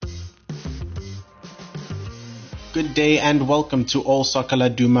Good day and welcome to all Soccer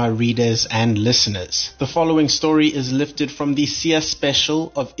Laduma readers and listeners. The following story is lifted from the SIA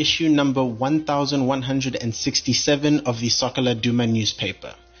special of issue number 1167 of the Soccer Laduma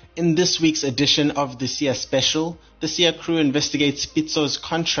newspaper. In this week's edition of the SIA special, the SIA crew investigates Pitso's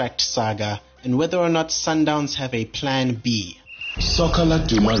contract saga and whether or not Sundowns have a plan B. Soccer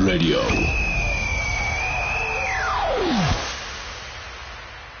Laduma Radio.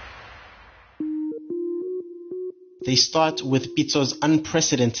 They start with Pitso's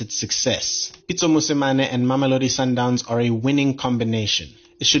unprecedented success. Pitso Mosimane and Mamelodi Sundowns are a winning combination.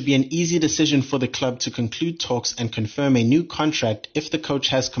 It should be an easy decision for the club to conclude talks and confirm a new contract if the coach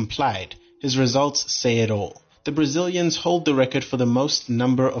has complied. His results say it all. The Brazilians hold the record for the most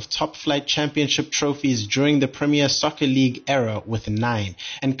number of top-flight championship trophies during the Premier Soccer League era with 9,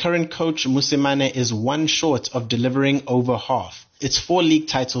 and current coach Mosimane is one short of delivering over half. It's 4 league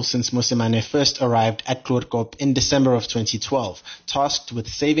titles since Mosimane first arrived at Kloorkop in December of 2012, tasked with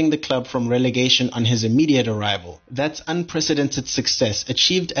saving the club from relegation on his immediate arrival. That's unprecedented success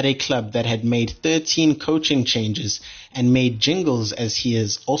achieved at a club that had made 13 coaching changes and made Jingles, as he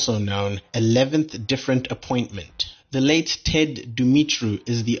is also known, 11th different appointment. The late Ted Dumitru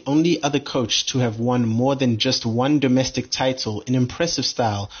is the only other coach to have won more than just one domestic title in impressive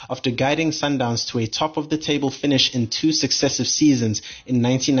style after guiding Sundowns to a top-of-the-table finish in 2 successive seasons in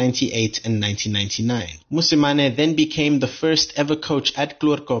 1998 and 1999. Mosimane then became the first ever coach at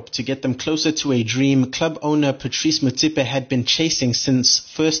Kloorkop to get them closer to a dream club owner Patrice Motsepe had been chasing since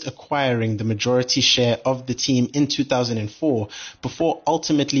first acquiring the majority share of the team in 2004 before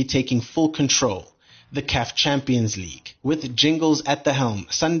ultimately taking full control. The CAF Champions League. With Jingles at the helm,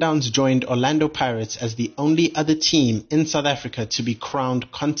 Sundowns joined Orlando Pirates as the only other team in South Africa to be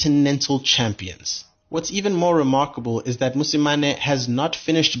crowned continental champions. What's even more remarkable is that Mosimane has not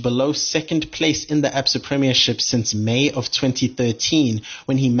finished below second place in the ABSA Premiership since May of 2013,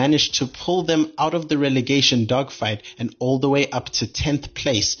 when he managed to pull them out of the relegation dogfight and all the way up to 10th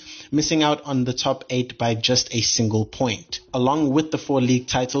place, missing out on the top 8 by just a single point. Along with the 4 league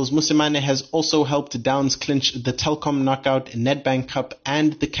titles, Mosimane has also helped Downs clinch the Telkom Knockout, Nedbank Cup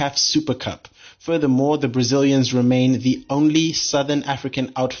and the CAF Super Cup. Furthermore, the Brazilians remain the only Southern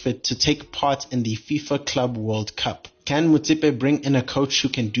African outfit to take part in the FIFA Club World Cup. Can Motsepe bring in a coach who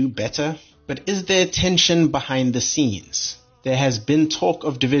can do better? But is there tension behind the scenes? There has been talk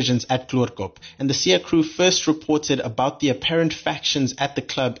of divisions at Kloorkop, and the SIA crew first reported about the apparent factions at the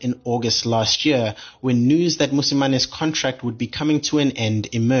club in August last year, when news that Musimane's contract would be coming to an end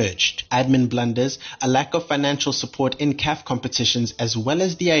emerged. Admin blunders, a lack of financial support in CAF competitions, as well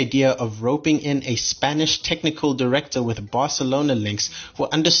as the idea of roping in a Spanish technical director with Barcelona links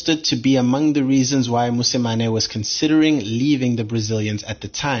were understood to be among the reasons why Mosimane was considering leaving the Brazilians at the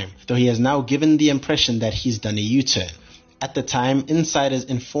time, though he has now given the impression that he's done a U-turn. At the time, insiders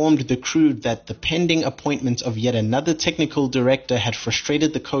informed the crew that the pending appointment of yet another technical director had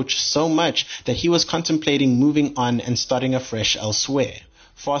frustrated the coach so much that he was contemplating moving on and starting afresh elsewhere.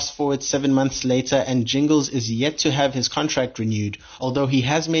 Fast forward 7 months later and Jingles is yet to have his contract renewed, although he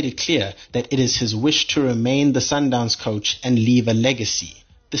has made it clear that it is his wish to remain the Sundowns coach and leave a legacy.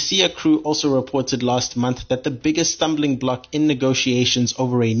 The SIA crew also reported last month that the biggest stumbling block in negotiations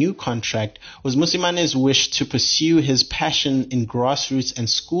over a new contract was Musimane's wish to pursue his passion in grassroots and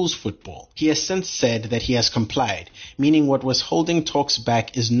schools football. He has since said that he has complied, meaning what was holding talks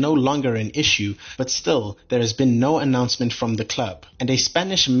back is no longer an issue, but still there has been no announcement from the club. And a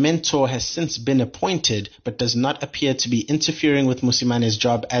Spanish mentor has since been appointed, but does not appear to be interfering with Musimane's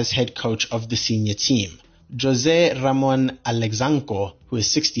job as head coach of the senior team. Jose Ramon Alexanco, who is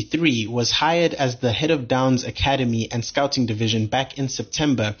 63, was hired as the head of Downs Academy and Scouting Division back in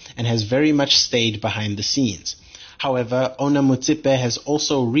September and has very much stayed behind the scenes. However, owner Motsepe has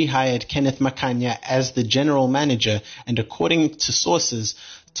also rehired Kenneth Makanya as the general manager and, according to sources,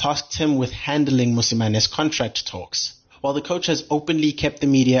 tasked him with handling Musimane's contract talks. While the coach has openly kept the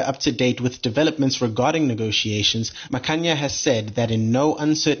media up to date with developments regarding negotiations, Makanya has said that in no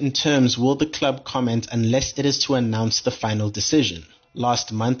uncertain terms will the club comment unless it is to announce the final decision.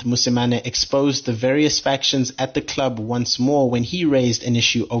 Last month, Mosimane exposed the various factions at the club once more when he raised an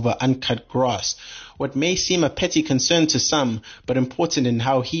issue over uncut grass, what may seem a petty concern to some, but important in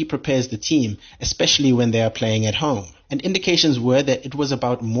how he prepares the team, especially when they are playing at home. And indications were that it was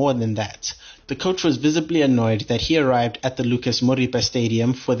about more than that. The coach was visibly annoyed that he arrived at the Lucas Moripa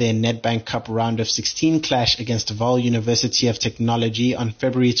Stadium for their Nedbank Cup round of 16 clash against Vaal University of Technology on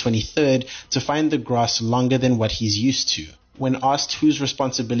February 23rd to find the grass longer than what he's used to. When asked whose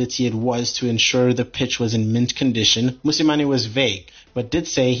responsibility it was to ensure the pitch was in mint condition, Mosimane was vague, but did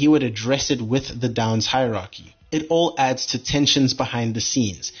say he would address it with the Downs hierarchy. It all adds to tensions behind the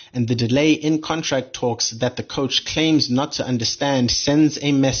scenes, and the delay in contract talks that the coach claims not to understand sends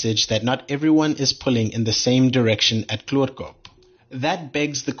a message that not everyone is pulling in the same direction at Kloorkop. That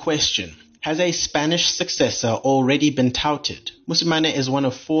begs the question, has a Spanish successor already been touted? Mosimane is one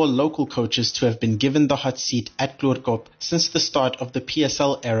of 4 local coaches to have been given the hot seat at Kloorkop since the start of the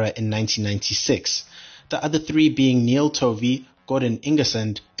PSL era in 1996, the other 3 being Neil Tovey, Gordon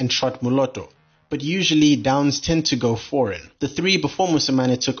Ingersand, and Trot Muloto. But usually Downs tend to go foreign. The 3 before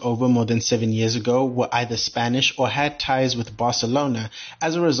Mosimane took over more than 7 years ago were either Spanish or had ties with Barcelona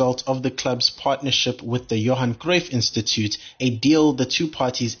as a result of the club's partnership with the Johan Cruyff Institute, a deal the 2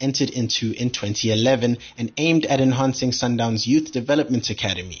 parties entered into in 2011 and aimed at enhancing Sundowns' youth development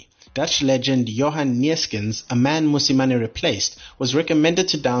academy. Dutch legend Johan Neeskens, a man Mosimane replaced, was recommended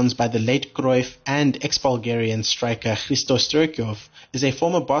to Downs by the late Cruyff, and ex-Bulgarian striker Hristo Stoichkov is a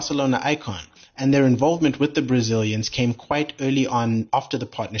former Barcelona icon, and their involvement with the Brazilians came quite early on after the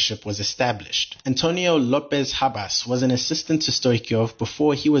partnership was established. Antonio Lopez Habas was an assistant to Stoichkov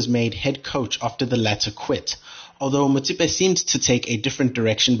before he was made head coach after the latter quit, although Motsepe seemed to take a different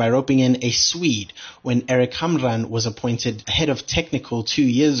direction by roping in a Swede when Eric Hamran was appointed head of technical 2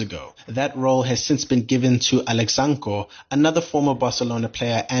 years ago. That role has since been given to Alexanko, another former Barcelona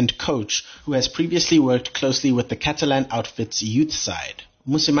player and coach who has previously worked closely with the Catalan outfit's youth side.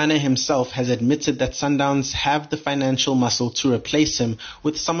 Mosimane himself has admitted that Sundowns have the financial muscle to replace him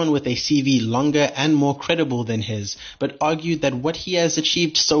with someone with a CV longer and more credible than his, but argued that what he has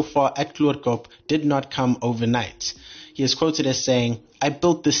achieved so far at Kloorkop did not come overnight. He is quoted as saying, "I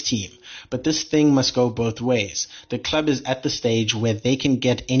built this team, but this thing must go both ways. The club is at the stage where they can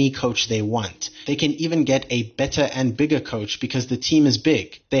get any coach they want. They can even get a better and bigger coach because the team is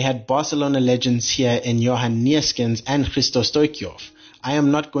big. They had Barcelona legends here in Johan Neeskens and Hristo Stoichkov. I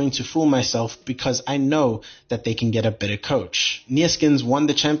am not going to fool myself because I know that they can get a better coach." Neeskens won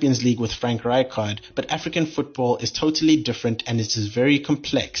the Champions League with Frank Rijkaard, but African football is totally different and it is very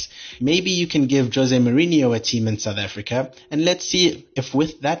complex. Maybe you can give Jose Mourinho a team in South Africa, and let's see if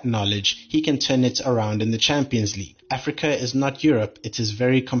with that knowledge he can turn it around in the Champions League. Africa is not Europe, it is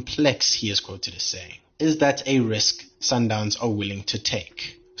very complex, he is quoted as saying. Is that a risk Sundowns are willing to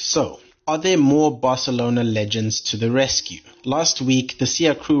take? So, are there more Barcelona legends to the rescue? Last week, the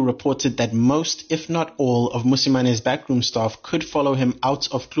Sia crew reported that most, if not all, of Musimane's backroom staff could follow him out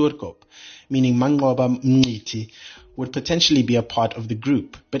of Kloorkop, meaning Mangoba Mngiti would potentially be a part of the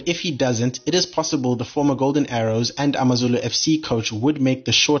group. But if he doesn't, it is possible the former Golden Arrows and Amazulu FC coach would make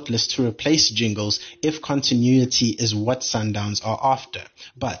the shortlist to replace Jingles if continuity is what Sundowns are after.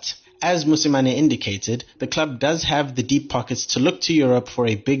 But as Mosimane indicated, the club does have the deep pockets to look to Europe for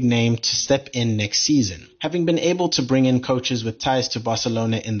a big name to step in next season. Having been able to bring in coaches with ties to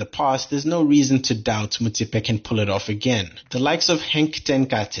Barcelona in the past, there's no reason to doubt Motsepe can pull it off again. The likes of Henk ten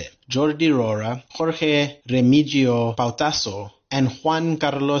Kate, Jordi Rora, Jorge Remigio Pautasso, and Juan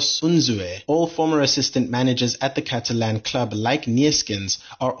Carlos Unzue, all former assistant managers at the Catalan club like Neeskens,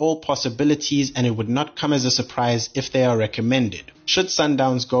 are all possibilities, and it would not come as a surprise if they are recommended. Should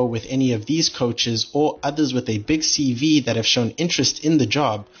Sundowns go with any of these coaches or others with a big CV that have shown interest in the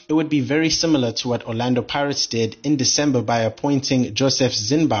job, it would be very similar to what Orlando Pirates did in December by appointing Joseph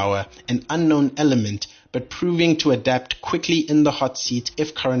Zinbauer, an unknown element, but proving to adapt quickly in the hot seat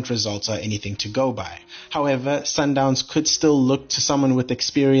if current results are anything to go by. However, Sundowns could still look to someone with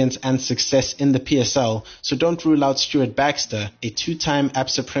experience and success in the PSL, so don't rule out Stuart Baxter, a 2-time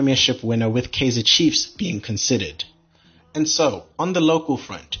ABSA Premiership winner with Kaizer Chiefs, being considered. And so, on the local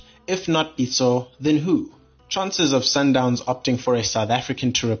front, if not Pitso, then who? Chances of Sundowns opting for a South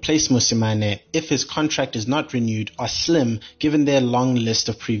African to replace Mosimane if his contract is not renewed are slim given their long list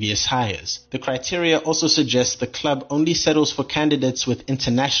of previous hires. The criteria also suggests the club only settles for candidates with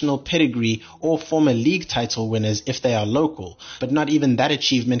international pedigree or former league title winners if they are local, but not even that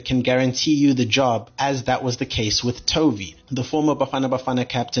achievement can guarantee you the job, as that was the case with Tovey, the former Bafana Bafana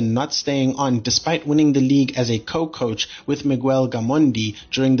captain, not staying on despite winning the league as a co-coach with Miguel Gamondi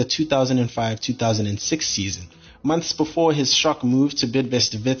during the 2005-2006 season. Months before his shock move to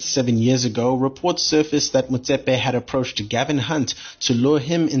Bidvest Wits 7 years ago, reports surfaced that Motsepe had approached Gavin Hunt to lure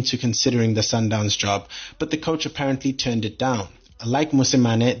him into considering the Sundowns job, but the coach apparently turned it down. Like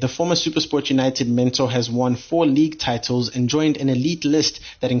Mosimane, the former SuperSport United mentor has won 4 league titles and joined an elite list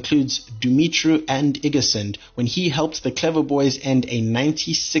that includes Dumitru and Igersund when he helped the Clever Boys end a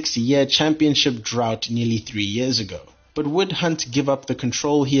 96-year championship drought nearly 3 years ago. But would Hunt give up the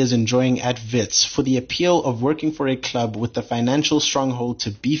control he is enjoying at Wits for the appeal of working for a club with the financial stronghold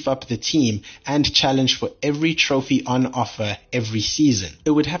to beef up the team and challenge for every trophy on offer every season?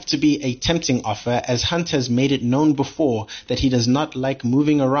 It would have to be a tempting offer, as Hunt has made it known before that he does not like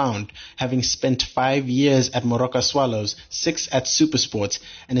moving around, having spent 5 years at Moroka Swallows, 6 at Supersport,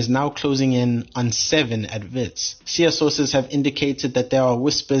 and is now closing in on 7 at Wits. SIA sources have indicated that there are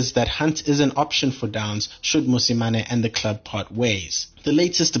whispers that Hunt is an option for Downs should Mosimane and the club part ways. The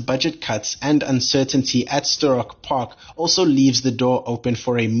latest budget cuts and uncertainty at Sturrock Park also leaves the door open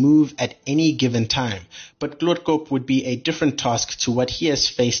for a move at any given time, but Gloorkop would be a different task to what he has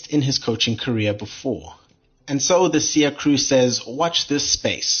faced in his coaching career before. And so the SIA crew says, watch this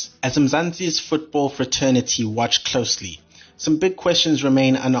space. As Mzansi's football fraternity watch closely, some big questions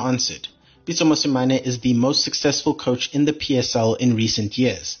remain unanswered. Pitso Mosimane is the most successful coach in the PSL in recent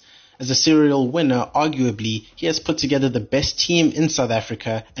years. As a serial winner, arguably, he has put together the best team in South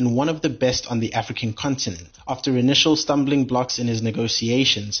Africa and one of the best on the African continent. After initial stumbling blocks in his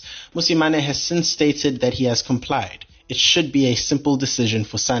negotiations, Mosimane has since stated that he has complied. It should be a simple decision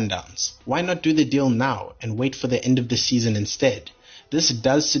for Sundowns. Why not do the deal now and wait for the end of the season instead? This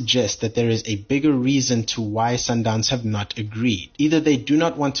does suggest that there is a bigger reason to why Sundowns have not agreed. Either they do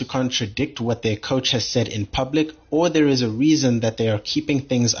not want to contradict what their coach has said in public, or there is a reason that they are keeping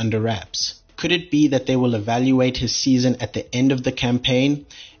things under wraps. Could it be that they will evaluate his season at the end of the campaign?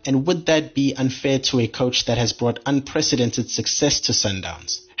 And would that be unfair to a coach that has brought unprecedented success to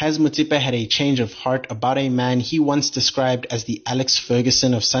Sundowns? Has Motsepe had a change of heart about a man he once described as the Alex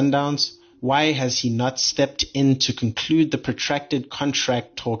Ferguson of Sundowns? Why has he not stepped in to conclude the protracted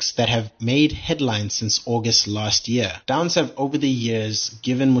contract talks that have made headlines since August last year? Downs have over the years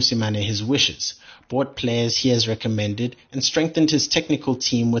given Mosimane his wishes, bought players he has recommended, and strengthened his technical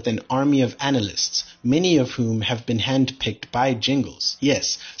team with an army of analysts, many of whom have been handpicked by Jingles.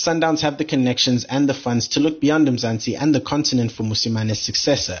 Yes, Sundowns have the connections and the funds to look beyond Mzansi and the continent for Musimane's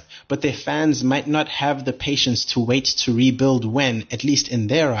successor, but their fans might not have the patience to wait to rebuild when, at least in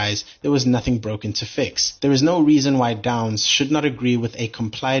their eyes, there was nothing broken to fix. There is no reason why Downs should not agree with a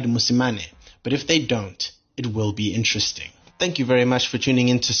complied Mosimane, but if they don't, it will be interesting. Thank you very much for tuning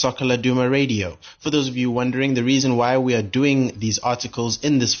in to Soccer Laduma Radio. For those of you wondering, the reason why we are doing these articles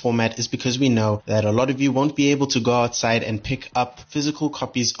in this format is because we know that a lot of you won't be able to go outside and pick up physical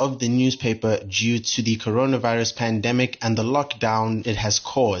copies of the newspaper due to the coronavirus pandemic and the lockdown it has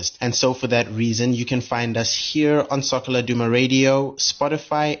caused. And so for that reason, you can find us here on Soccer Laduma Radio,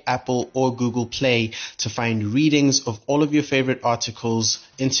 Spotify, Apple, or Google Play to find readings of all of your favorite articles,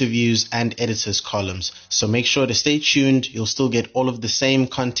 interviews, and editors' columns. So make sure to stay tuned. You'll still get all of the same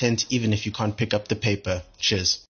content even if you can't pick up the paper. Cheers.